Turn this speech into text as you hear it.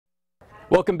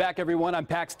Welcome back, everyone. I'm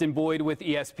Paxton Boyd with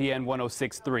ESPN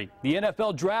 106.3. The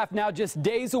NFL draft now just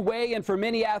days away, and for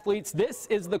many athletes, this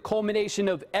is the culmination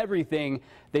of everything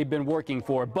they've been working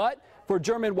for. But for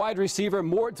German wide receiver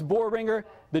Moritz Boehringer,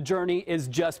 the journey is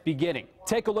just beginning.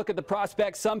 Take a look at the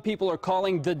prospects some people are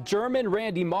calling the German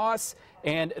Randy Moss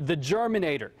and the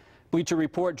Germinator. Bleacher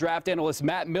Report draft analyst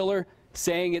Matt Miller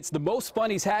saying it's the most fun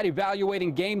he's had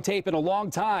evaluating game tape in a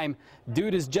long time.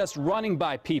 Dude is just running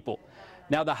by people.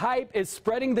 Now, the hype is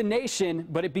spreading the nation,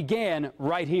 but it began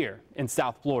right here in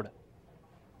South Florida.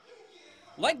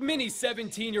 Like many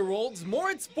 17-year-olds,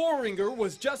 Moritz Boehringer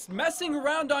was just messing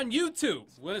around on YouTube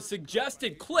when a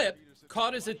suggested clip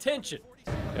caught his attention.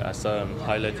 Yeah, I saw a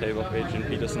highlight tape of Adrian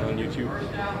Peterson on YouTube,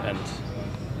 and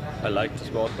I liked the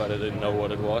sport, but I didn't know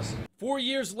what it was. 4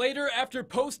 years later, after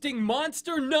posting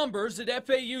monster numbers at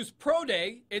FAU's Pro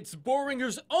Day, it's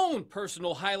Boehringer's own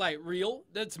personal highlight reel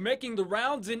that's making the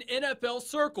rounds in NFL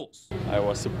circles. I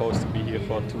was supposed to be here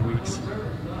for 2 weeks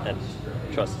and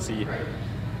just see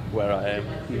where I am,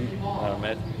 where I'm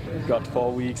at. Got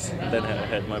 4 weeks, and then I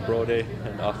had my Pro Day,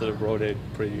 and after the Pro Day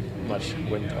pretty much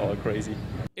went all crazy.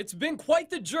 It's been quite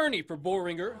the journey for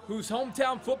Boehringer, whose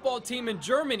hometown football team in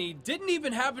Germany didn't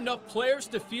even have enough players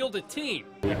to field a team.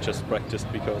 We just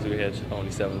practiced because we had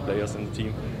only 7 players in the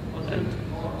team, and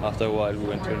after a while we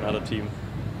went to another team,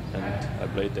 and I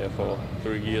played there for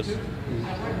 3 years.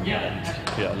 And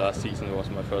yeah, last season was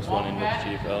my first one in the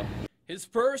GFL. His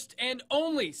first and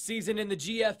only season in the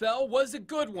GFL was a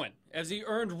good one, as he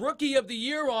earned Rookie of the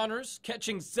Year honors,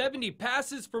 catching 70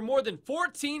 passes for more than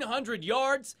 1,400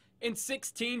 yards and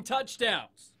 16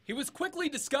 touchdowns. He was quickly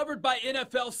discovered by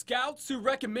NFL scouts who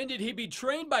recommended he be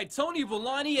trained by Tony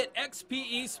Villani at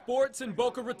XPE Sports in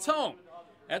Boca Raton.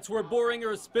 That's where Boehringer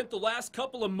has spent the last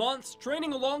couple of months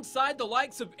training alongside the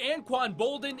likes of Anquan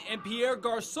Bolden and Pierre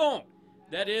Garçon.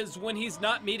 That is, when he's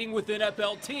not meeting with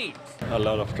NFL teams. A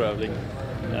lot of traveling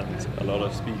and a lot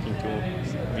of speaking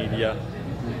to media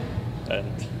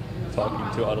and talking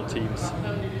to other teams.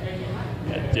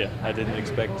 And yeah, I didn't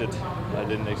expect it. I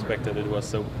didn't expect that it was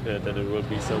so that it will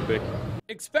be so big.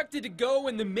 Expected to go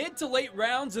in the mid to late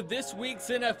rounds of this week's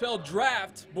NFL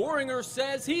draft, Boehringer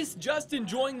says he's just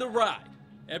enjoying the ride.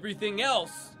 Everything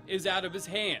else is out of his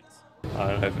hands.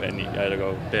 I don't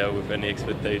go there with any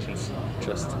expectations.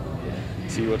 Just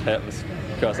see what happens,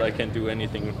 because I can't do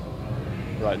anything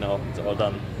right now. It's all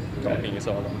done. Talking is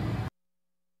all done.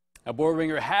 Now,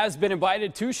 Boehringer has been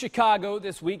invited to Chicago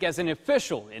this week as an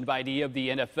official invitee of the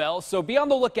NFL, so be on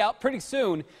the lookout. Pretty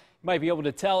soon, you might be able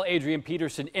to tell Adrian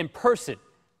Peterson in person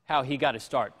how he got his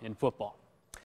start in football.